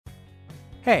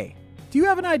Hey, do you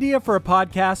have an idea for a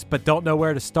podcast but don't know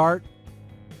where to start?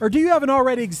 Or do you have an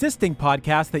already existing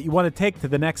podcast that you want to take to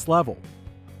the next level?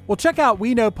 Well, check out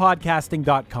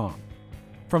WeKnowPodcasting.com.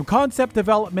 From concept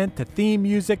development to theme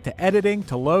music to editing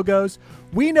to logos,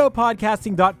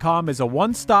 WeKnowPodcasting.com is a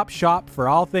one-stop shop for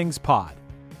all things pod.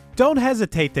 Don't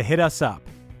hesitate to hit us up.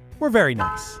 We're very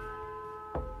nice.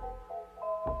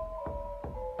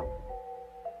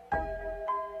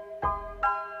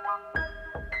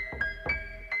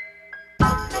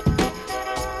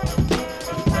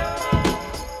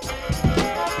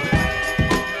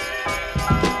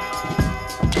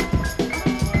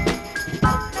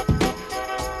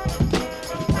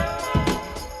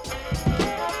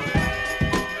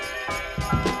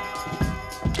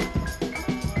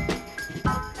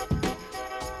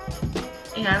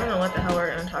 Yeah, I don't know what the hell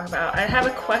we're going to talk about. I have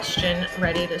a question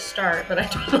ready to start, but I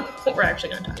don't know what we're actually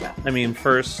going to talk about. I mean,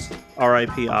 first,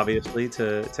 R.I.P. obviously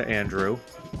to Andrew.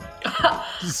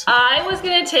 I was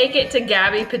going to take it to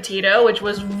Gabby Petito, which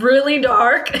was really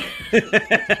dark.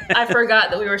 I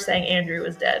forgot that we were saying Andrew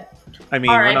was dead. I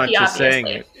mean, R.I.P. we're not just obviously.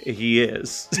 saying it. He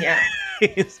is. Yeah.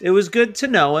 It was good to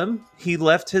know him. He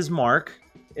left his mark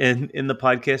in the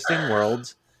podcasting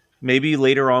world. Maybe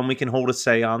later on we can hold a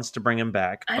seance to bring him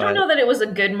back. I don't know that it was a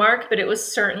good mark, but it was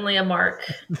certainly a mark.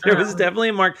 There was definitely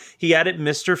a mark. He added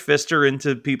Mr. Fister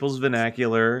into people's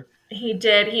vernacular. He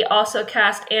did. He also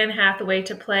cast Anne Hathaway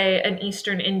to play an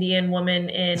Eastern Indian woman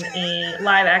in a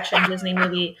live-action Disney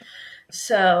movie.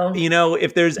 So, you know,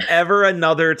 if there's ever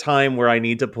another time where I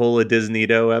need to pull a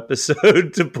Disney-Do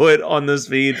episode to put on this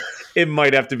feed, it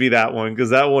might have to be that one,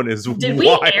 because that one is did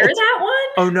wild. we air that one?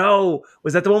 Oh no!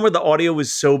 Was that the one where the audio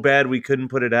was so bad we couldn't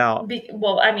put it out?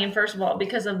 Well, I mean, first of all,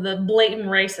 because of the blatant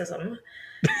racism,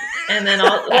 and then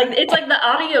it's like the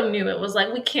audio knew it was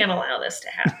like, we can't allow this to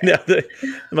happen. No,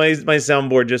 my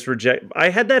soundboard just reject. I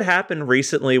had that happen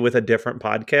recently with a different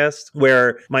podcast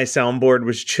where my soundboard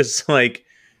was just like,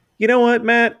 you know what,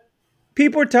 Matt?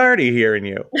 People are tired of hearing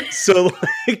you. So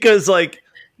because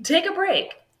take a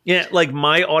break. Yeah, like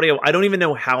my audio, I don't even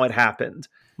know how it happened.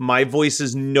 My voice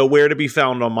is nowhere to be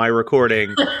found on my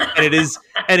recording. And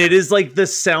it is like the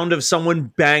sound of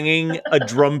someone banging a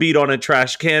drum beat on a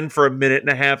trash can for a minute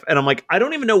and a half. And I'm like, I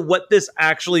don't even know what this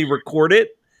actually recorded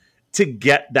to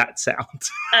get that sound.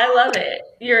 I love it.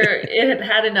 It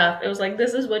had enough. It was like,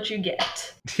 this is what you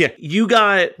get. Yeah, you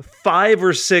got 5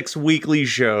 or 6 weekly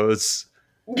shows.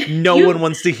 No one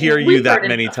wants to hear you that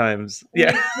many times.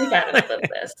 Yeah. We've had enough of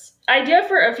this. Idea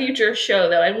for a future show,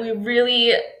 though, and we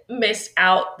really missed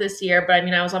out this year, but I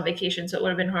mean, I was on vacation, so it would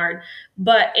have been hard.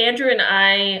 But Andrew and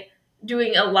I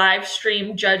doing a live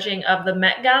stream judging of the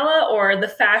Met Gala or the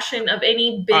fashion of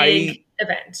any big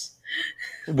event.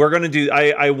 We're going to do,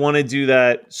 I want to do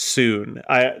that soon.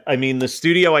 I mean, the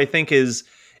studio, I think, is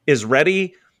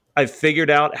ready. I've figured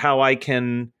out how I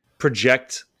can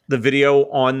project the video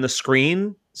on the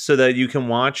screen so that you can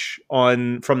watch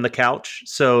from the couch.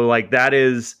 So like that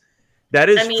is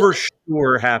for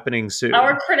sure happening soon.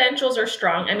 Our credentials are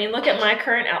strong. I mean, look at my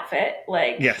current outfit.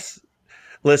 Yes.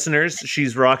 Listeners,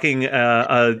 she's rocking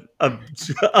a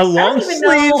long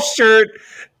sleeve shirt,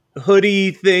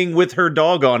 hoodie thing with her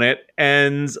dog on it,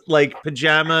 and like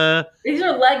pajama. These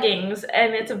are leggings,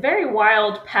 and it's a very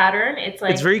wild pattern.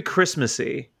 It's very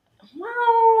Christmassy.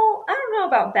 Well, I don't know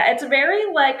about that. It's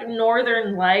very like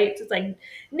Northern Lights. It's like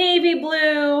navy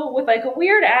blue with like a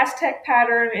weird Aztec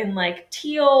pattern and like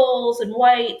teals and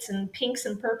whites and pinks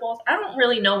and purples. I don't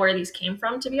really know where these came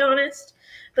from, to be honest,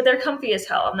 but they're comfy as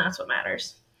hell, and that's what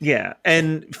matters. Yeah.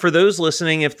 And for those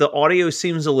listening, if the audio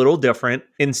seems a little different,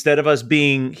 instead of us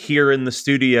being here in the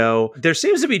studio, there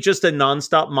seems to be just a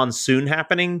nonstop monsoon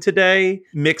happening today,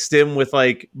 mixed in with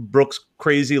like Brooke's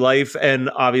crazy life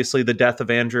and obviously the death of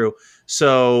Andrew.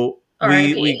 So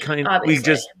we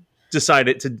just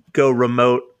decided to go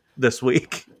remote this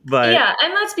week. But yeah,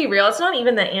 and let's be real, it's not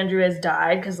even that Andrew has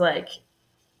died, because like,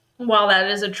 while that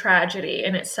is a tragedy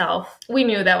in itself, we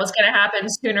knew that was going to happen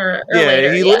sooner or later.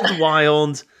 Yeah, he lived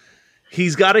wild.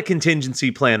 He's got a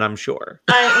contingency plan, I'm sure.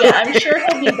 I'm sure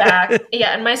he'll be back.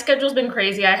 Yeah, and my schedule's been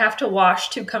crazy. I have to wash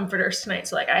 2 comforters tonight,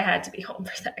 so like I had to be home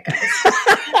for that,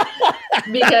 guys.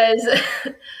 Because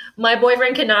my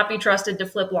boyfriend cannot be trusted to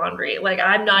flip laundry. Like,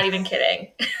 I'm not even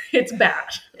kidding. It's bad.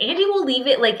 Andy will leave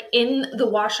it like in the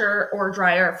washer or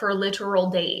dryer for literal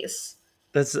days.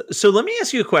 So let me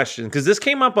ask you a question, because this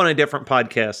came up on a different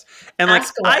podcast. And like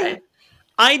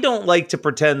I don't like to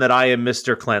pretend that I am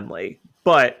Mr. Cleanly,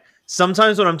 but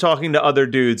sometimes when I'm talking to other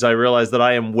dudes, I realize that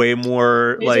I am way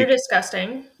more These are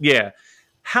disgusting. Yeah.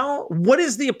 What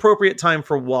is the appropriate time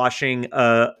for washing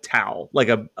a towel, like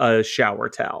a shower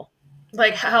towel?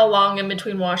 Like how long in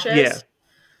between washes? Yeah.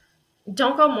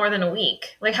 Don't go more than a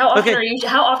week. Like how often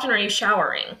are you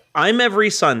showering? I'm every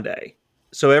Sunday.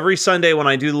 So every Sunday when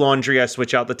I do laundry, I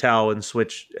switch out the towel and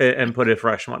put a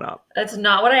fresh one up. That's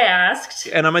not what I asked.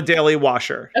 And I'm a daily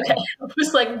washer. Okay. I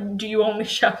was like, do you only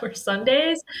shower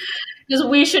Sundays? Because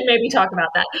we should maybe talk about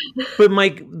that. But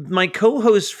my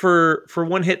co-host for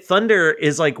One Hit Thunder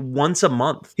is like once a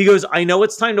month. He goes, I know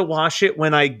it's time to wash it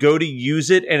when I go to use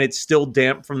it and it's still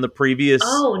damp from the previous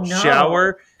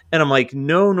shower. And I'm like,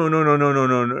 no.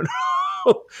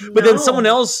 But then someone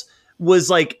else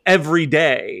was like every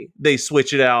day they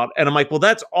switch it out. And I'm like, well,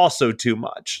 that's also too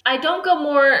much. I don't go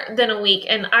more than a week,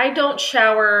 and I don't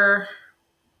shower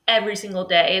every single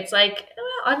day. It's like,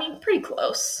 well, I mean, pretty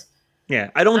close.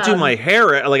 Yeah, I don't do my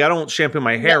hair. Like, I don't shampoo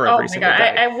my hair every single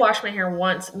day. I wash my hair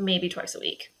once, maybe twice a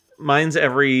week. Mine's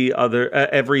every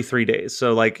 3 days.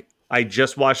 So, like, I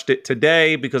just washed it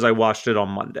today because I washed it on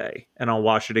Monday, and I'll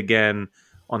wash it again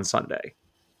on Sunday.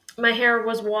 My hair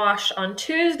was washed on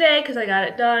Tuesday because I got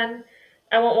it done.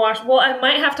 I won't wash. Well, I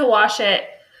might have to wash it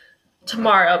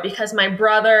tomorrow because my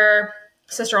brother,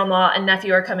 sister-in-law, and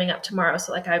nephew are coming up tomorrow.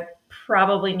 So, like, I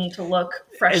probably need to look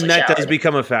freshly showered. And that showered. does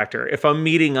become a factor. If I'm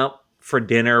meeting up for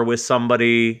dinner with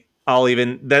somebody,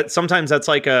 sometimes that's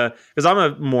like because I'm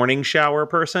a morning shower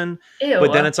person. Ew,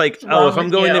 but then it's like, if I'm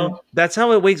going to, that's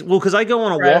how it wakes. Well, because I go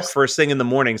on a walk first thing in the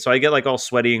morning. So I get like all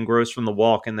sweaty and gross from the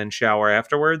walk and then shower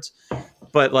afterwards.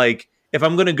 But like, if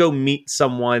I'm going to go meet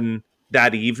someone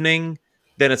that evening,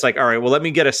 then it's like, all right, well, let me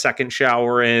get a second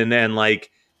shower in and like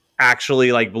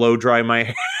actually like blow dry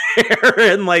my hair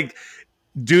and like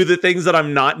do the things that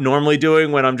I'm not normally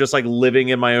doing when I'm just like living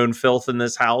in my own filth in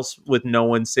this house with no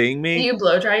one seeing me. Do you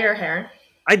blow dry your hair?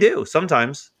 I do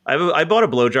sometimes. I bought a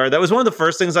blow dryer. That was one of the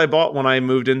first things I bought when I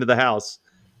moved into the house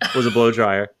was a blow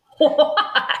dryer.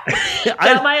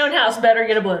 Got my own house, better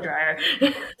get a blow dryer.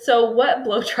 So what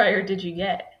blow dryer did you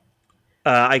get?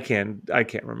 I can't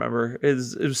remember. It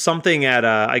was something at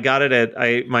I got it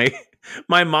at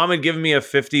my mom had given me a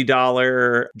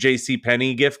 $50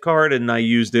 JCPenney gift card and I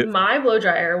used it. My blow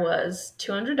dryer was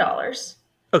 $200.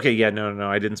 Okay, yeah, no,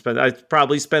 I didn't spend. I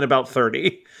probably spent about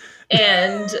 30.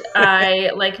 And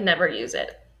I like never use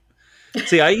it.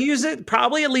 See, I use it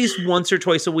probably at least once or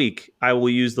twice a week. I will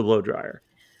use the blow dryer.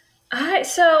 I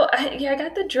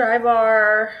got the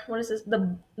Drybar. What is this?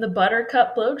 The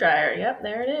Buttercup blow dryer. Yep,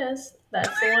 there it is. That's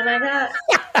the one I got.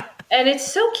 And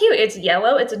it's so cute. It's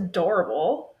yellow. It's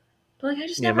adorable. But like I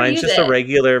just never use it. Mine's just a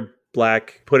regular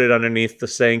black. Put it underneath the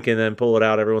sink and then pull it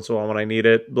out every once in a while when I need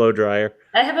it. Blow dryer.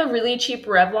 I have a really cheap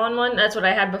Revlon one. That's what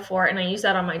I had before, and I use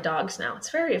that on my dogs now. It's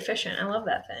very efficient. I love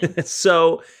that thing.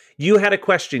 So you had a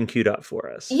question queued up for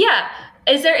us. Yeah.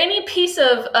 Is there any piece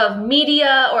of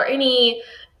media or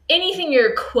anything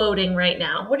you're quoting right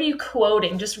now? What are you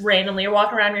quoting just randomly? You're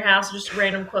walking around your house, just a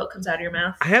random quote comes out of your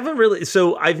mouth. I haven't really.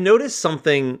 So I've noticed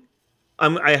something.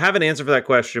 I have an answer for that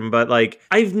question, but like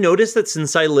I've noticed that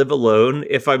since I live alone,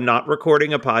 if I'm not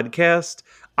recording a podcast,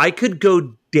 I could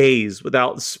go days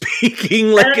without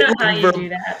speaking. Like, I don't know how you do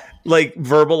that. Like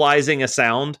verbalizing a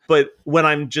sound. But when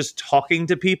I'm just talking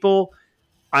to people,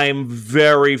 I'm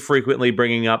very frequently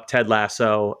bringing up Ted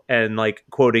Lasso and like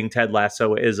quoting Ted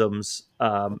Lasso isms,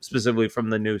 specifically from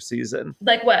the new season.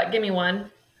 Like what? Give me one.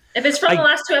 If it's from the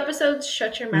last 2 episodes,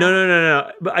 shut your mouth. No.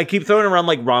 But I keep throwing around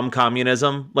like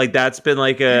rom-communism. Like that's been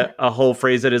like a whole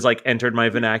phrase that has like entered my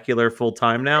vernacular full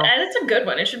time now. And it's a good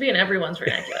one. It should be in everyone's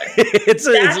vernacular. Dash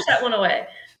that one away.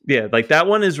 Yeah, like that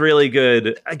one is really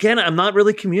good. Again, I'm not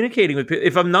really communicating with people.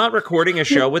 If I'm not recording a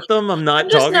show with them, I'm not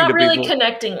talking to people. I'm just not really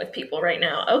connecting with people right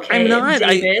now. Okay, I'm not,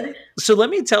 David. So let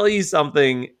me tell you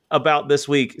something about this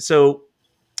week. So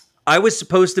I was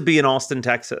supposed to be in Austin,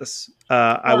 Texas.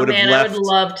 I would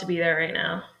love to be there right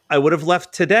now. I would have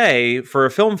left today for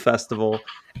a film festival,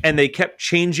 and they kept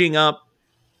changing up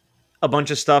a bunch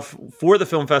of stuff for the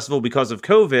film festival because of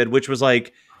COVID, which was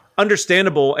like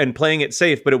understandable and playing it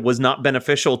safe, but it was not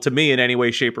beneficial to me in any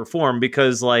way, shape, or form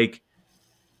because like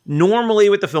normally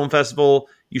with the film festival,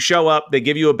 you show up, they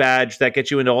give you a badge that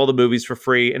gets you into all the movies for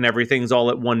free and everything's all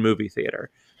at one movie theater.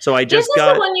 So I just got...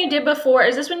 Is this the one you did before?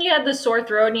 Is this when you had the sore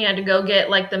throat and you had to go get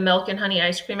like the milk and honey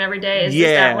ice cream every day? Is this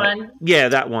that one? Yeah,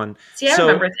 that one. See, I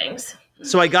remember things.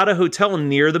 So I got a hotel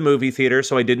near the movie theater,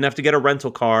 so I didn't have to get a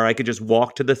rental car. I could just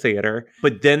walk to the theater.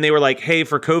 But then they were like, hey,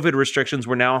 for COVID restrictions,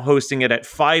 we're now hosting it at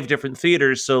 5 different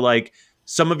theaters. So like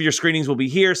some of your screenings will be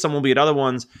here, some will be at other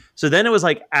ones. So then it was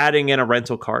like adding in a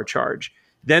rental car charge.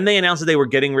 Then they announced that they were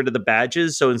getting rid of the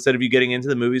badges. So instead of you getting into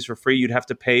the movies for free, you'd have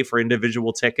to pay for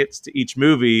individual tickets to each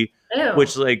movie. Ew.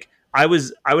 Which like I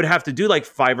would have to do like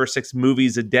 5 or 6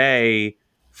 movies a day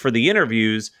for the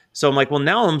interviews. So I'm like, well,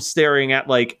 now I'm staring at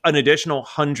like an additional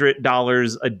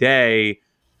 $100 a day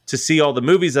to see all the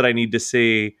movies that I need to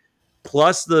see,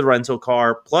 plus the rental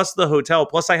car, plus the hotel,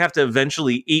 plus I have to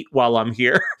eventually eat while I'm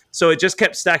here. So it just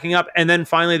kept stacking up. And then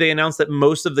finally they announced that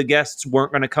most of the guests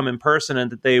weren't going to come in person and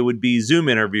that they would be Zoom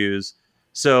interviews.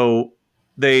 So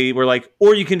they were like,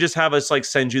 or you can just have us like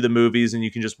send you the movies and you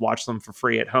can just watch them for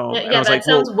free at home. Yeah, and I was that like,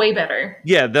 sounds way better.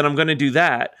 Yeah, then I'm going to do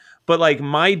that. But like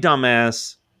my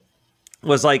dumbass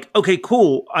was like, okay,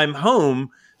 cool. I'm home.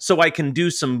 So I can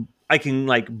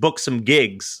like book some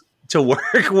gigs to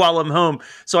work while I'm home.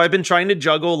 So I've been trying to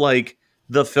juggle like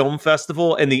the film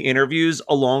festival and the interviews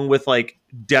along with like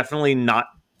definitely not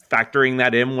factoring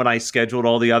that in when I scheduled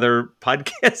all the other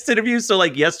podcast interviews. So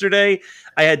like yesterday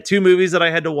I had 2 movies that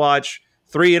I had to watch,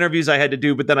 3 interviews I had to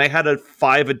do, but then I had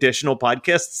 5 additional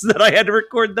podcasts that I had to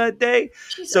record that day.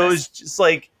 Jesus. So it was just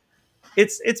like,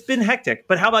 it's been hectic.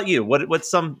 But how about you? What's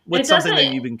something that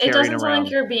you've been carrying around? It doesn't sound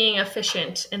like you're being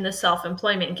efficient in the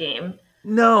self-employment game.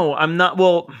 No, I'm not.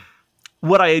 Well,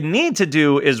 what I need to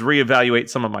do is reevaluate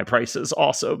some of my prices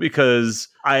also, because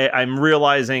I'm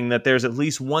realizing that there's at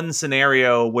least one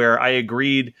scenario where I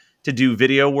agreed to do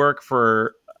video work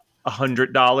for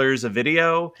 $100 a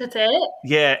video. That's it?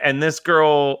 Yeah, and this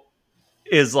girl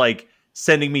is like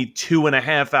sending me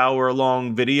 2.5 hour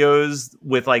long videos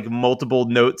with like multiple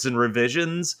notes and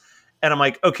revisions. And I'm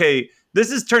like, okay,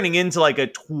 this is turning into like a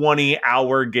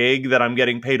 20-hour gig that I'm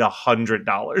getting paid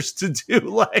 $100 to do.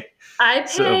 Like, I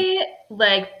pay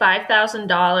like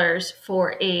 $5,000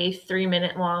 for a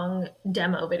 3-minute long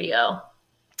demo video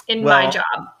in my job.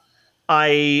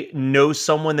 I know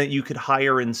someone that you could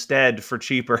hire instead for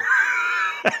cheaper.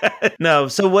 No.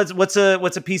 So what's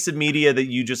a piece of media that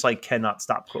you just like cannot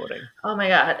stop quoting? Oh my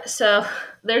God. So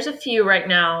there's a few right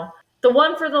now. The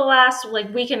one for the last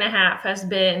like week and a half has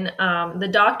been the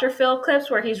Dr. Phil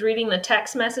clips where he's reading the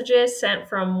text messages sent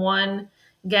from one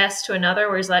guest to another,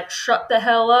 where he's like, shut the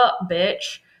hell up,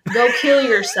 bitch. Go kill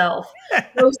yourself.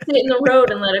 Go sit in the road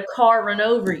and let a car run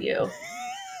over you.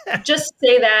 Just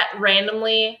say that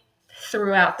randomly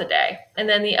throughout the day. And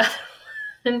then the other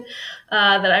one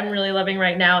that I'm really loving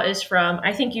right now is from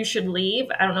I Think You Should Leave.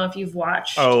 I don't know if you've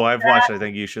watched. Oh, I've watched I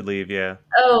Think You Should Leave, yeah.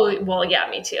 Oh, well, yeah,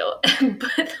 me too.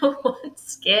 But the one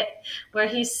skit where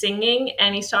he's singing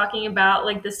and he's talking about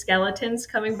like the skeletons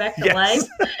coming back to life.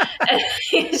 And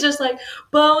he's just like,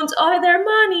 bones are their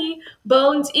money.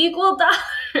 Bones equal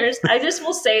dollars. I just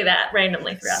will say that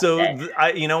randomly throughout the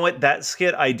day. You know what? That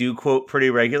skit I do quote pretty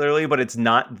regularly, but it's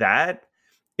not that.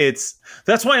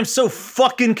 That's why I'm so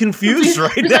fucking confused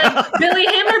right now. Like, Billy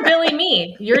him or Billy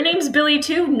me? Your name's Billy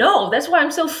too? No, that's why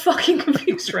I'm so fucking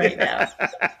confused right now.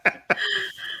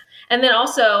 And then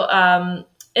also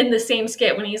in the same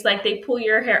skit when he's like, they pull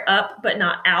your hair up but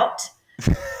not out.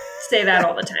 Say that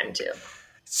all the time too.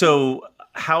 So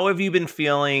how have you been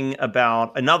feeling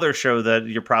about another show that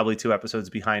you're probably 2 episodes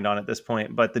behind on at this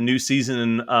point, but the new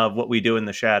season of What We Do in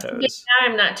the Shadows? Yeah,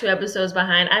 I'm not 2 episodes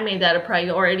behind. I made that a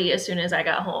priority as soon as I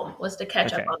got home, was to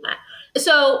catch up on that.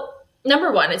 So,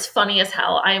 number 1, it's funny as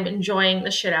hell. I am enjoying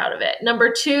the shit out of it. Number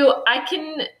 2, I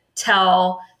can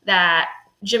tell that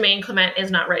Jermaine Clement is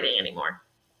not writing anymore.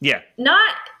 Yeah.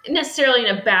 Not necessarily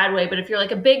in a bad way, but if you're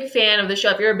like a big fan of the show,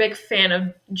 if you're a big fan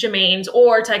of Jermaine's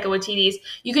or Taika Waititi's,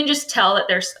 you can just tell that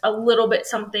there's a little bit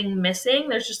something missing.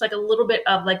 There's just like a little bit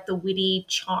of like the witty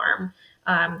charm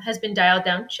has been dialed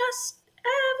down just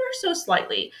ever so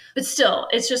slightly. But still,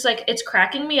 it's just like, it's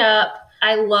cracking me up.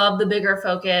 I love the bigger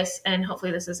focus, and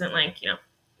hopefully this isn't like,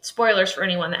 spoilers for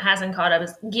anyone that hasn't caught up.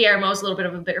 Is Guillermo's a little bit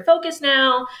of a bigger focus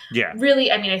now. Yeah.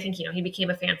 Really, I mean, I think, he became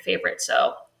a fan favorite,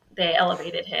 so they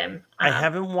elevated him. I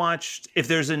haven't watched, if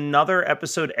there's another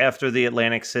episode after the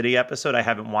Atlantic City episode, I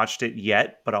haven't watched it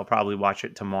yet, but I'll probably watch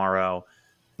it tomorrow.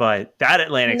 But that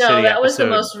Atlantic City episode. No, that was the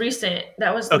most recent.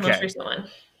 That was the most recent one.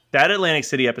 That Atlantic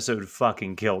City episode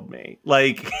fucking killed me.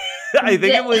 Like, I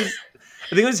think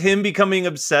it was him becoming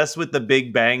obsessed with the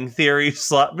Big Bang Theory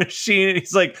slot machine. And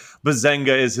he's like,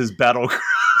 Bazenga is his battle cry.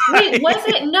 Wait, was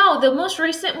it? No, the most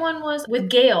recent one was with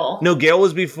Gail. No, Gail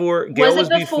was before. Was it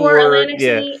before Atlantic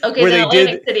City? Okay, where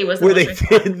Atlantic City was the where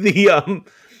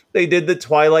they did the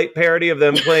Twilight parody of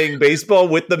them playing baseball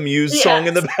with the Muse song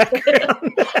in the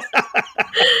background.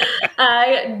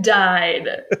 I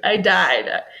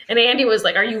died. And Andy was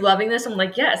like, are you loving this? I'm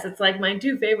like, yes, it's like my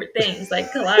 2 favorite things,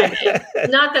 like colliding.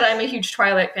 Not that I'm a huge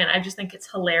Twilight fan. I just think it's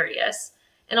hilarious.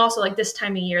 And also, like, this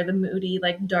time of year, the moody,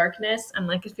 like, darkness, I'm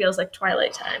like, it feels like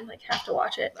Twilight time. Like, have to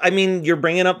watch it. I mean, you're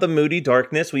bringing up the moody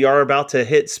darkness. We are about to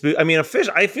hit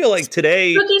I feel like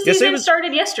today... Spooky season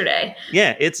started yesterday.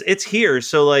 Yeah, it's here.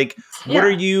 So, like, what are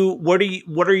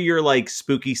your, like,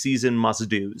 spooky season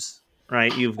must-dos?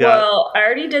 right? You've got Well, I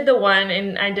already did the one,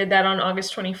 and I did that on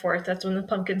August 24th. That's when the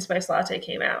pumpkin spice latte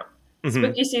came out. Mhm.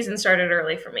 Spooky season started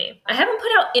early for me. I haven't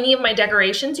put out any of my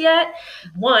decorations yet.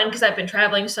 One, because I've been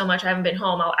traveling so much, I haven't been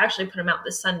home. I'll actually put them out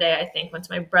this Sunday, I think, once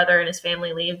my brother and his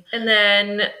family leave. And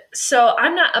then, so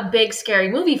I'm not a big scary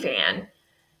movie fan.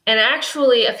 And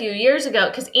actually, a few years ago,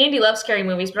 because Andy loves scary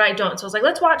movies, but I don't. So I was like,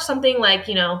 let's watch something like,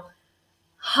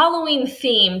 Halloween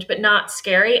themed, but not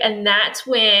scary. And that's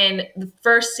when the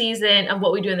first season of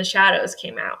What We Do in the Shadows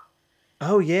came out.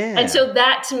 Oh, yeah. And so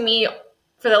that to me,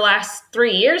 for the last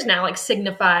 3 years now, like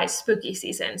signifies spooky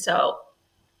season. So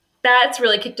that's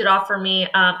really kicked it off for me.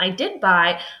 I did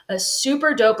buy a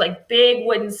super dope, like big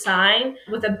wooden sign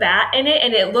with a bat in it.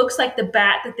 And it looks like the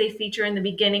bat that they feature in the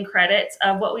beginning credits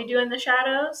of What We Do in the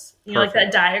Shadows, like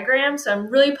that diagram. So I'm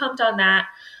really pumped on that.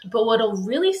 But what'll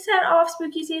really set off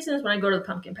spooky season is when I go to the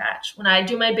pumpkin patch, when I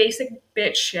do my basic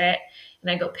bitch shit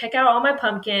and I go pick out all my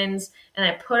pumpkins and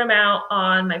I put them out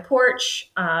on my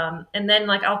porch. And then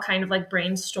like, I'll kind of like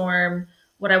brainstorm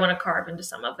what I want to carve into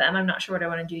some of them. I'm not sure what I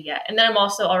want to do yet. And then I'm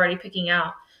also already picking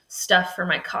out stuff for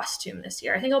my costume this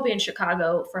year. I think I'll be in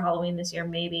Chicago for Halloween this year,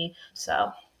 maybe.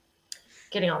 So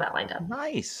getting all that lined up.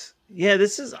 Nice. Yeah,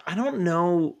 I don't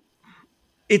know.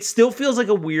 It still feels like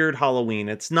a weird Halloween.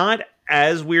 It's not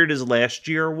as weird as last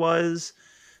year was,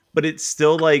 but it's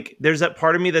still like, there's that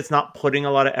part of me that's not putting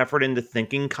a lot of effort into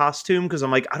thinking costume because I'm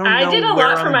like, I don't know. I did a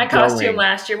lot for my costume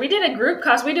last year. We did a group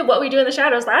costume. We did What We Do in the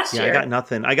Shadows last year. I got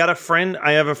nothing. I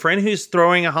have a friend who's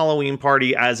throwing a Halloween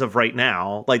party as of right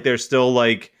now. Like there's still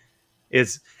like,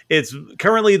 it's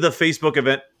currently the Facebook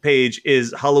event page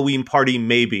is Halloween party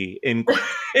maybe in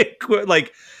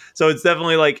like, so it's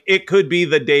definitely like, it could be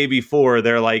the day before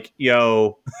they're like,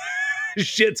 yo,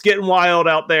 shit's getting wild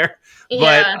out there.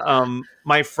 Yeah. But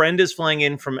my friend is flying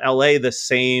in from LA the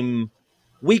same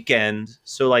weekend.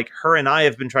 So like her and I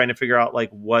have been trying to figure out like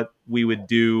what we would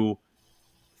do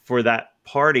for that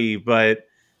party. But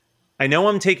I know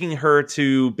I'm taking her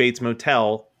to Bates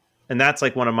Motel. And that's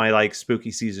like one of my like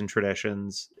spooky season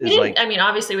traditions.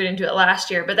 Obviously we didn't do it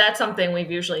last year, but that's something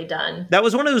we've usually done. That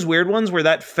was one of those weird ones where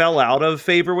that fell out of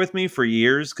favor with me for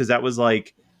years. Cause that was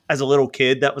like, as a little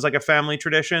kid, that was like a family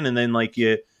tradition. And then like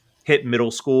you hit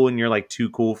middle school and you're like too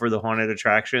cool for the haunted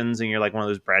attractions. And you're like one of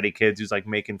those bratty kids who's like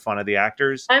making fun of the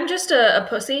actors. I'm just a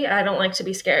pussy. I don't like to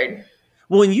be scared.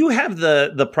 Well, and you have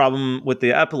the problem with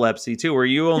the epilepsy too, where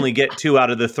you only get 2 out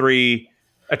of the 3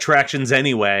 attractions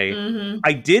anyway. Mm-hmm.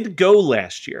 I did go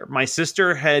last year. My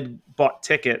sister had bought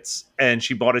tickets and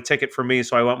she bought a ticket for me.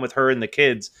 So I went with her and the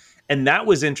kids. And that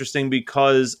was interesting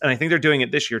because, and I think they're doing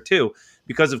it this year too,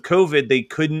 because of COVID, they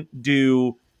couldn't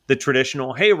do the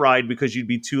traditional hayride because you'd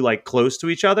be too like close to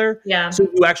each other. Yeah. So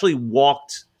you actually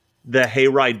walked the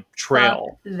hayride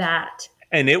trail. Love that.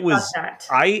 And it was,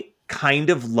 I kind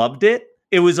of loved it.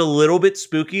 It was a little bit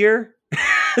spookier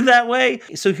that way.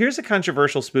 So here's a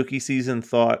controversial spooky season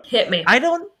thought. Hit me. I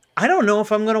don't know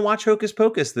if I'm going to watch Hocus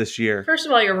Pocus this year. First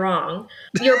of all, you're wrong.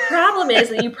 Your problem is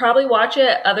that you probably watch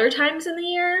it other times in the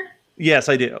year. Yes,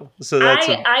 I do. So that's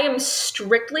I am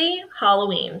strictly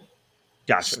Halloween.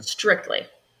 Gotcha. Strictly.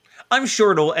 I'm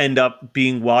sure it'll end up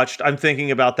being watched. I'm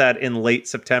thinking about that in late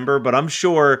September, but I'm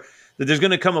sure that there's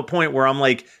going to come a point where I'm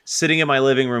like sitting in my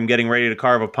living room getting ready to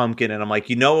carve a pumpkin. And I'm like,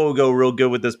 what will go real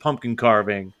good with this pumpkin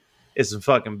carving is some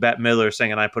fucking Bette Midler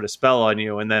singing I Put a Spell on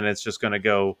You. And then it's just going to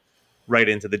go right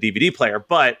into the DVD player.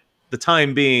 But the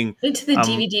time being into the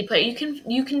DVD player,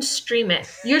 you can stream it.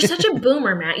 You're such a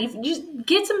boomer, Matt. You just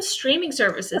get some streaming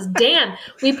services. Damn,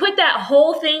 we put that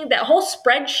whole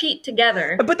spreadsheet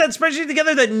together. I put that spreadsheet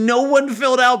together that no one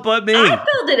filled out but me. I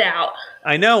filled it out.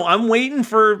 I know. I'm waiting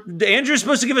for Andrew's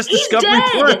supposed to give us Discovery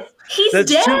dead. He's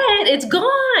dead. It's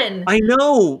gone. I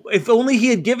know. If only he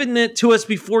had given it to us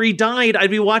before he died, I'd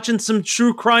be watching some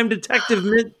true crime detective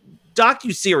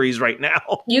docuseries right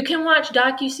now. You can watch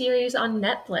docuseries on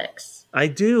Netflix. I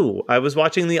do. I was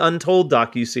watching the Untold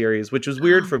docuseries, which was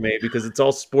weird for me because it's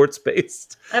all sports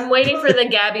based. I'm waiting for the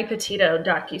Gabby Petito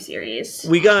docuseries.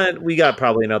 We got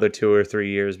probably another 2 or 3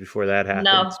 years before that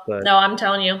happens. No, I'm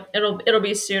telling you, it'll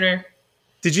be sooner.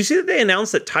 Did you see that they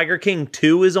announced that Tiger King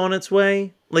 2 is on its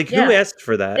way? Like, who asked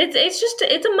for that?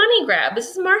 It's a money grab. This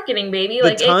is marketing, baby.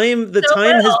 The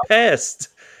time has passed.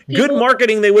 Good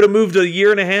marketing, they would have moved a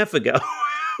year and a half ago.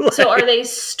 So are they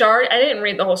I didn't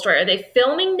read the whole story. Are they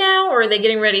filming now or are they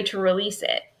getting ready to release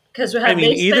it? Because they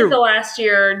spent the last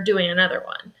year doing another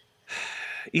one.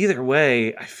 Either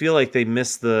way, I feel like they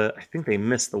missed the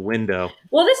window.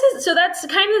 Well, that's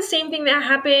kind of the same thing that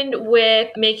happened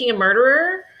with Making a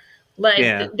Murderer, Like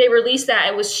Yeah. they released that,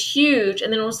 it was huge,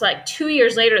 and then it was like 2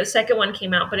 years later the second one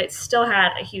came out, but it still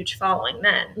had a huge following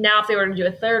then. Now if they were to do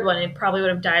a third one, it probably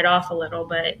would have died off a little,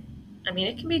 but I mean,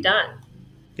 it can be done.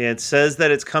 Yeah, it says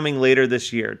that it's coming later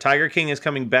this year. Tiger King is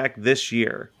coming back this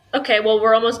year. Okay, well,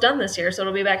 we're almost done this year, so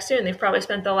it'll be back soon. They've probably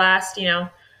spent the last,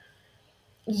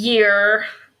 year,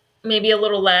 maybe a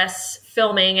little less,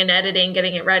 filming and editing,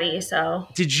 getting it ready. So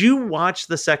Did you watch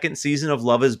the second season of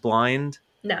Love is Blind?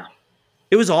 no.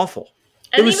 It was awful.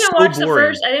 I It didn't was even so watch the boring.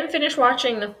 first. I didn't finish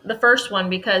watching the first one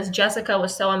because Jessica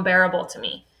was so unbearable to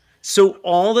me. So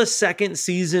all the second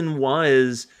season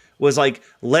was like,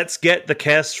 let's get the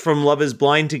cast from Love is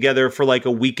Blind together for like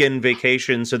a weekend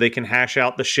vacation so they can hash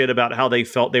out the shit about how they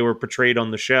felt they were portrayed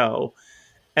on the show.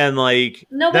 And like,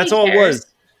 Nobody that's all it cares. was.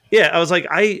 Yeah, I was like,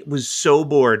 I was so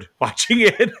bored watching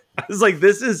it. I was like,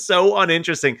 this is so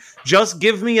uninteresting. Just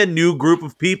give me a new group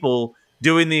of people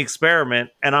doing the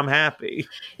experiment and I'm happy.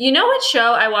 You know what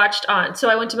show I watched on? So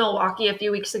I went to Milwaukee a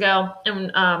few weeks ago,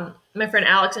 and my friend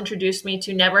Alex introduced me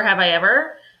to Never Have I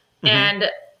Ever. Mm-hmm. And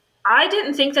I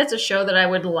didn't think that's a show that I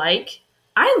would like.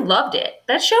 I loved it.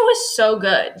 That show is so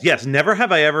good. Yes, Never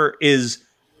Have I Ever is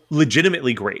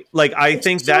legitimately great. Like, I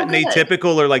think so that and good.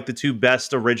 Atypical are like the two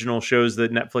best original shows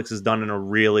that Netflix has done in a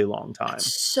really long time.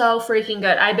 So freaking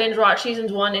good. I binge watched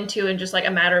seasons 1 and 2 in just like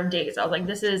a matter of days. I was like,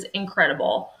 this is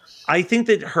incredible. I think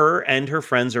that her and her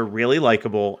friends are really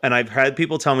likable. And I've had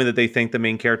people tell me that they think the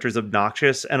main character is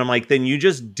obnoxious. And I'm like, then you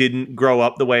just didn't grow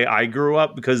up the way I grew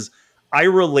up, because I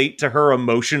relate to her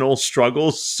emotional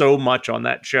struggles so much on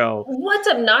that show. What's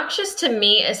obnoxious to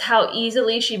me is how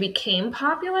easily she became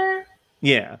popular.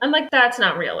 Yeah. I'm like, that's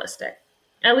not realistic.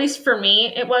 At least for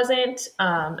me, it wasn't,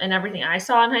 and everything I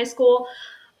saw in high school.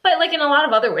 But like in a lot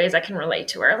of other ways, I can relate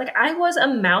to her. Like I was a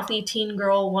mouthy teen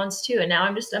girl once too, and now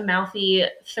I'm just a mouthy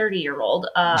 30-year-old,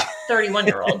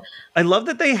 31-year-old. I love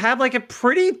that they have like a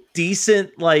pretty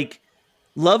decent like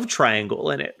love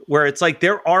triangle in it, where it's like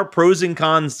there are pros and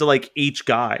cons to like each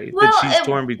guy that she's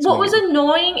torn between. What was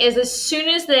annoying is as soon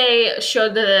as they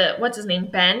showed what's his name?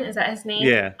 Ben, is that his name?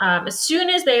 Yeah. As soon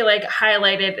as they like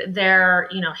highlighted their,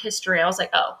 history, I was like,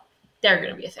 oh, they're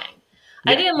going to be a thing.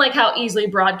 Yeah. I didn't like how easily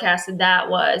broadcasted that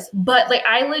was, but like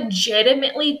I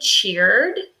legitimately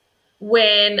cheered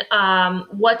when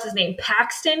what's his name?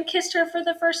 Paxton kissed her for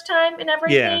the first time and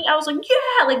everything. Yeah. I was like,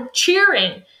 yeah, like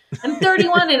cheering. I'm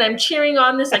 31 and I'm cheering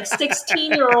on this like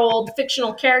 16-year-old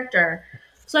fictional character.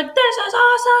 It's like, this is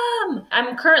awesome.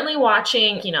 I'm currently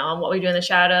watching, What We Do in the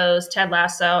Shadows, Ted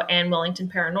Lasso, and Wellington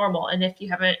Paranormal. And if you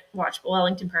haven't watched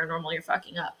Wellington Paranormal, you're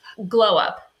fucking up. Glow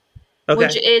Up,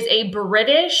 which is a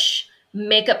British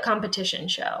makeup competition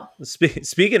show.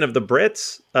 Speaking of the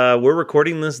Brits, we're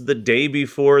recording this the day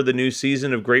before the new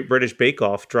season of Great British Bake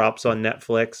Off drops on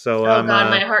Netflix. So God,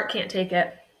 my heart can't take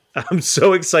it. I'm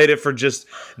so excited for just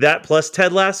that plus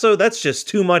Ted Lasso. That's just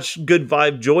too much good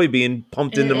vibe joy being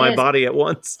pumped into my body at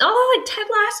once. Oh, like Ted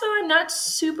Lasso, I'm not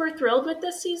super thrilled with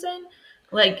this season.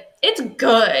 Like, it's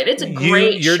good. It's a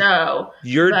great show.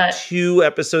 You're 2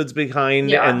 episodes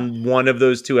behind, and one of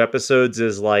those 2 episodes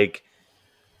is like,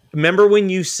 remember when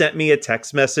you sent me a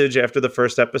text message after the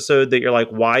first episode that you're like,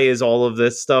 why is all of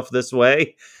this stuff this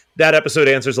way? That episode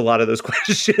answers a lot of those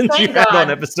questions had on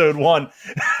episode 1.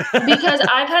 Because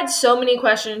I've had so many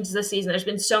questions this season. There's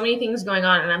been so many things going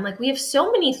on. And I'm like, we have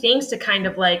so many things to kind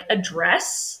of like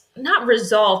address, not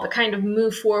resolve, but kind of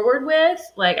move forward with.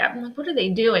 Like, I'm like, what are they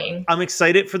doing? I'm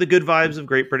excited for the good vibes of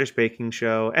Great British Baking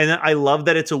Show. And I love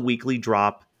that it's a weekly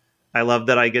drop. I love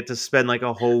that I get to spend like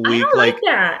a whole week. I don't like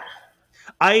that.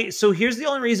 So here's the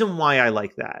only reason why I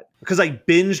like that, because I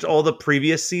binged all the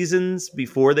previous seasons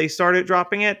before they started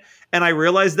dropping it. And I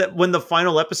realized that when the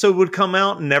final episode would come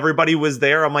out and everybody was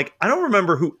there, I'm like, I don't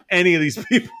remember who any of these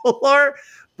people are.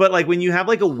 But like when you have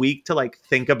like a week to like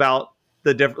think about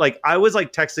the different, like I was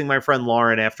like texting my friend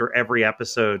Lauren after every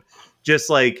episode, just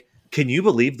like, can you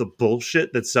believe the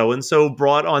bullshit that so-and-so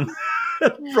brought on? I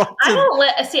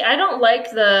don't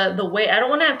like the way, I don't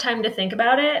want to have time to think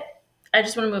about it. I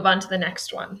just want to move on to the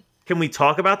next one. Can we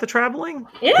talk about the traveling?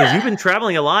 Yeah. Because you've been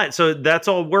traveling a lot. So that's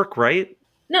all work, right?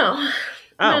 No,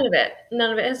 none of it.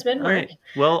 None of it has been work. All right.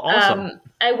 Well, awesome.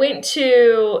 I went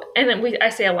to, and I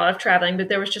say a lot of traveling, but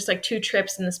there was just like 2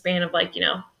 trips in the span of like,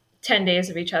 10 days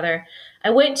of each other.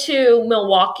 I went to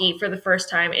Milwaukee for the first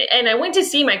time, and I went to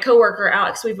see my coworker,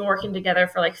 Alex. We've been working together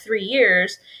for like 3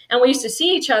 years, and we used to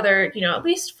see each other, at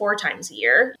least 4 times a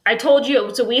year. I told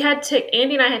you, so we had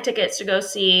Andy and I had tickets to go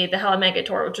see the Hella Mega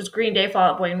Tour, which was Green Day,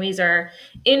 Fall Out Boy, and Weezer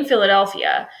in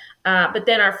Philadelphia. But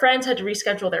then our friends had to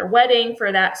reschedule their wedding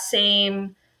for that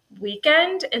same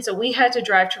weekend, and so we had to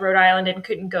drive to Rhode Island and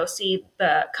couldn't go see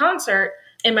the concert.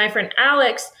 And my friend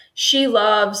Alex, she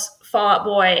loves Fall Out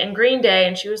Boy and Green Day.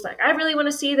 And she was like, I really want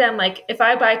to see them. Like, if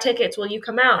I buy tickets, will you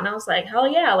come out? And I was like, hell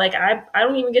yeah. Like, I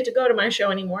don't even get to go to my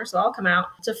show anymore, so I'll come out.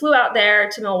 So flew out there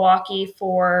to Milwaukee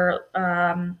for,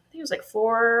 I think it was like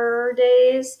 4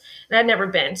 days. And I'd never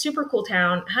been. Super cool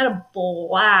town. Had a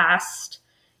blast.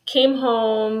 Came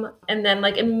home, and then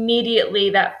like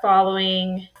immediately that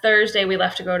following Thursday, we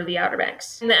left to go to the Outer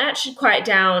Banks. And that should quiet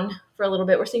down for a little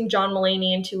bit. We're seeing John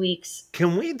Mulaney in 2 weeks.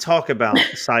 Can we talk about,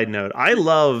 side note, I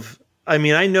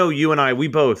know you and I, we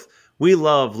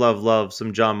love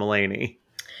some John Mulaney.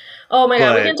 Oh my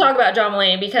God, we can talk about John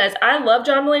Mulaney because I love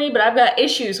John Mulaney, but I've got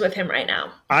issues with him right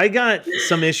now. I got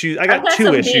some issues. I got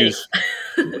two issues.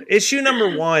 Issue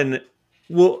number one,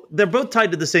 well, they're both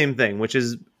tied to the same thing, which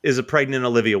is a pregnant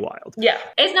Olivia Wilde. Yeah.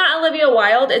 It's not Olivia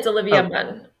Wilde, it's Olivia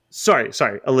Munn. Sorry,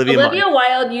 Olivia Munn.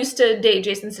 Wilde used to date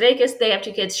Jason Sudeikis. They have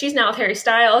 2 kids. She's now with Harry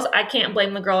Styles. I can't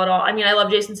blame the girl at all. I mean, I love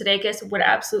Jason Sudeikis, would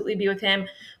absolutely be with him,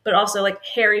 but also like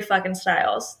Harry fucking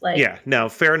Styles. Like, yeah, no,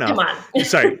 fair enough. Come on.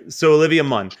 Sorry. So Olivia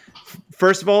Munn.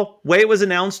 First of all, way it was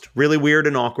announced, really weird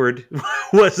and awkward.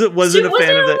 wasn't a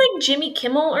fan of that. Like Jimmy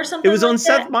Kimmel or something. It was like on that?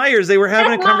 Seth Meyers. They were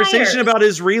having a conversation about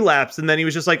his relapse, and then he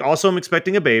was just like, "Also, I'm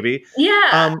expecting a baby."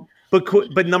 Yeah.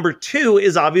 But number 2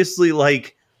 is obviously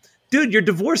like, dude, your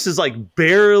divorce is like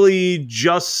barely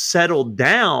just settled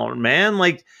down, man.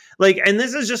 Like, and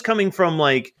this is just coming from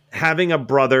like having a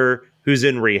brother who's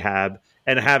in rehab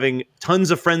and having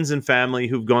tons of friends and family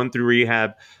who've gone through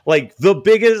rehab. Like, the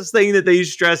biggest thing that they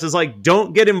stress is like,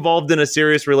 don't get involved in a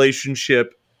serious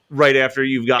relationship right after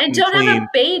you've gotten and don't clean. Have a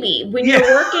baby when you're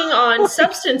working on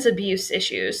substance abuse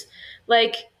issues.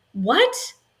 Like,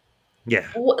 what? Yeah,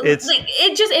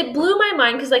 it blew my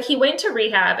mind because like he went to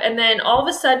rehab and then all of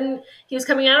a sudden he was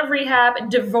coming out of rehab,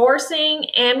 divorcing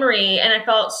Anne-Marie, and I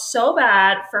felt so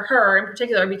bad for her in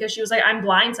particular because she was like, I'm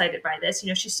blindsided by this. You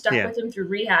know, she's stuck with him through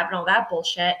rehab and all that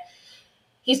bullshit.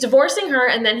 He's divorcing her,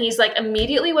 and then he's like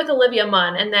immediately with Olivia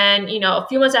Munn, and then, you know, a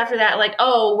few months after that, like,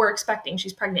 oh, we're expecting,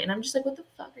 she's pregnant, and I'm just like, what the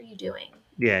fuck are you doing?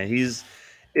 Yeah,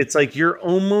 it's like you're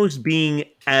almost being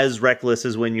as reckless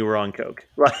as when you were on coke,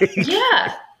 right?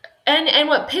 Yeah. And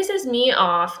what pisses me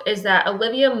off is that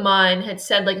Olivia Munn had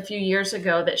said like a few years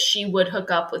ago that she would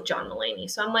hook up with John Mulaney.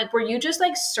 So I'm like, were you just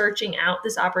like searching out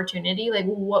this opportunity? Like,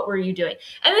 what were you doing?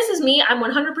 And this is me. I'm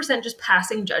 100% just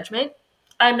passing judgment.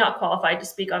 I'm not qualified to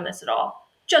speak on this at all.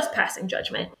 Just passing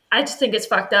judgment. I just think it's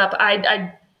fucked up.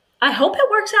 I hope it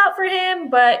works out for him,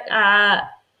 but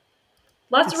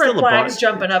lots of red flags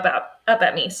jumping up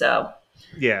at me. So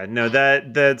yeah, no,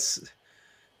 that's.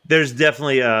 There's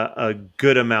definitely a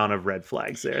good amount of red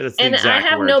flags there. That's the and exact I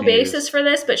have word no to basis use. for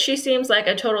this, but she seems like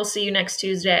a total see you next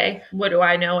Tuesday. What do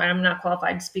I know? I'm not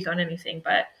qualified to speak on anything,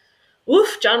 but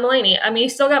oof, John Mulaney. I mean, he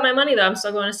still got my money though. I'm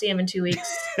still going to see him in 2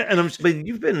 weeks. But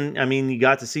you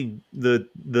got to see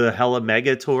the Hella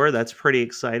Mega tour. That's pretty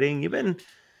exciting. You've been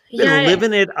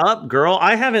living it up, girl.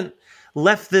 I haven't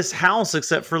left this house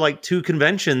except for like 2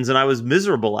 conventions, and I was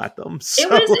miserable at them. So,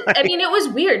 it was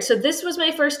weird. So this was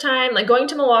my first time, like going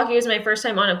to Milwaukee was my first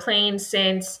time on a plane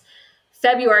since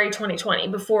February 2020,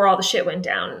 before all the shit went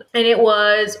down. And it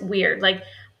was weird. Like,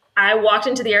 I walked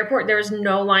into the airport, there was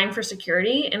no line for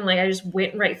security, and like I just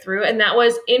went right through. And that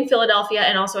was in Philadelphia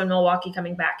and also in Milwaukee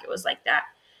coming back. It was like that.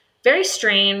 Very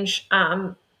strange.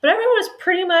 But everyone was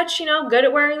pretty much, you know, good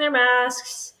at wearing their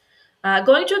masks.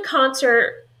 Going to a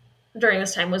concert during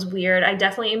this time was weird. I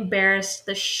definitely embarrassed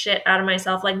the shit out of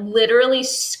myself. Like literally,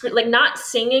 like not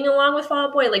singing along with Fall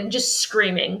Out Boy, like just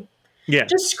screaming. Yeah.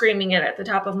 Just screaming it at the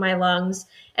top of my lungs.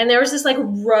 And there was this like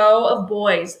row of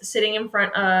boys sitting in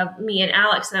front of me and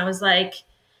Alex. And I was like,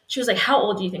 she was like, how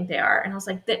old do you think they are? And I was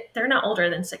like, they're not older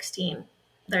than 16.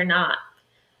 They're not.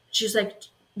 She was like,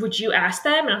 would you ask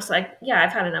them? And I was like, yeah,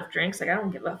 I've had enough drinks. Like, I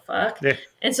don't give a fuck. Yeah.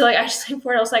 And so like, I just like,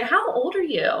 I was like, how old are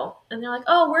you? And they're like,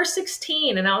 oh, we're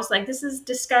 16. And I was like, this is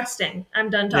disgusting. I'm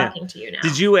done talking to you now.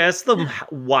 Did you ask them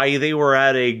why they were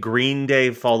at a Green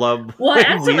Day follow-up? Well, I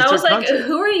asked them, I was like,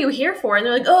 who are you here for? And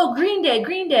they're like, oh, Green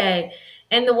Day.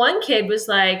 And the one kid was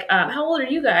like, how old are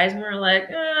you guys? And we were like,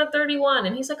 31.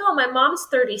 And he's like, oh, my mom's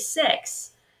 36.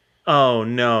 Oh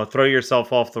no! Throw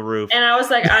yourself off the roof. And I was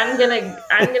like, I'm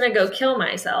gonna go kill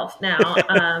myself now.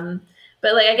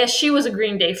 But like, I guess she was a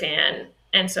Green Day fan,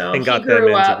 and so he got grew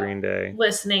them up into Green Day,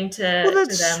 listening to. Well,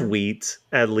 that's to them. Sweet.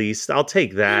 At least I'll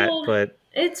take that. Yeah, but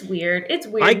it's weird. It's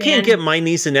weird. I can't get my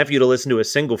niece and nephew to listen to a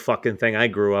single fucking thing I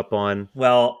grew up on.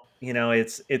 Well, you know,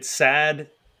 it's sad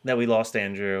that we lost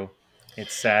Andrew.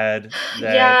 It's sad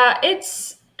that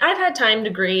I've had time to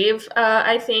grieve.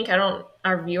 I think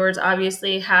our viewers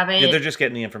obviously haven't. Yeah, they're just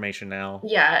getting the information now.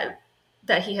 Yeah,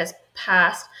 that he has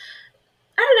passed.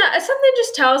 don't know. Something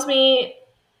just tells me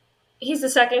he's the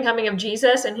second coming of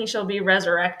Jesus and he shall be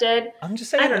resurrected. I'm just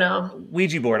saying. I don't know.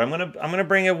 Ouija board. I'm gonna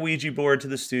bring a Ouija board to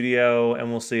the studio and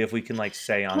we'll see if we can like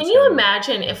seance. Can you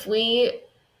imagine if we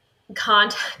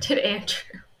contacted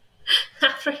Andrew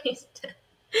after he's dead?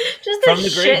 Just the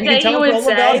shit that he would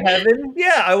say. About heaven?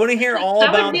 Yeah, I want to hear all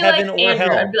about heaven or Andrew.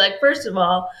 hell. I'd be like, first of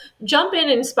all, jump in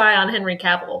and spy on Henry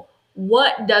Cavill.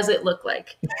 What does it look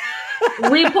like?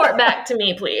 Report back to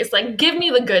me, please. Like, give me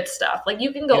the good stuff. Like,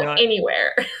 you can go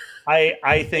anywhere.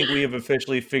 I think we have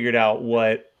officially figured out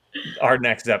what our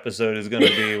next episode is going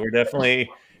to be. We're definitely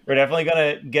going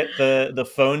to get the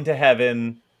phone to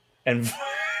heaven and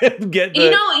get the.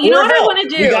 You know what I want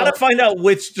to do. We got to find out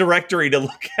which directory to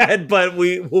look at, but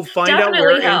we'll find out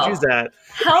where Andrew's at.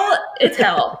 Hell, it's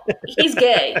hell. He's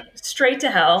gay, straight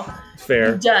to hell.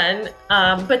 Fair. Done.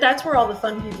 But that's where all the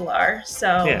fun people are.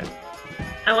 So yeah.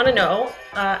 I want to know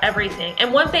everything.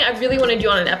 And one thing I really want to do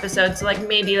on an episode, so like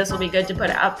maybe this will be good to put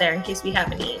out there in case we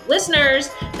have any listeners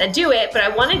that do it, but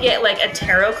I want to get like a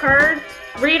tarot card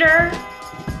reader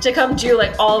to come do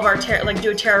like all of our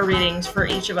do tarot readings for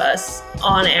each of us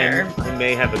on air. And I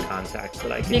may have a contact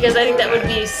that I can. Because I think that would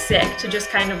be sick to just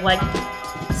kind of like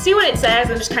see what it says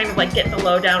and just kind of like get the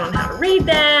lowdown on how to read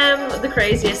them, the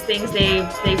craziest things they've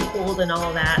pulled and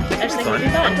all that. I just think it'd be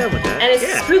fun. And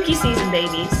it's spooky season,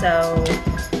 baby, so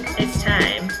it's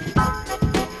time.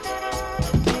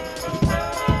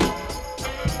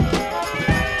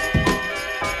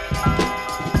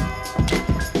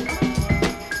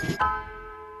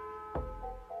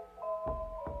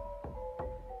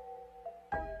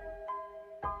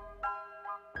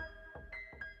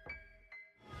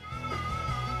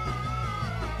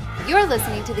 You're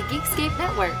listening to the Geekscape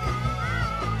Network.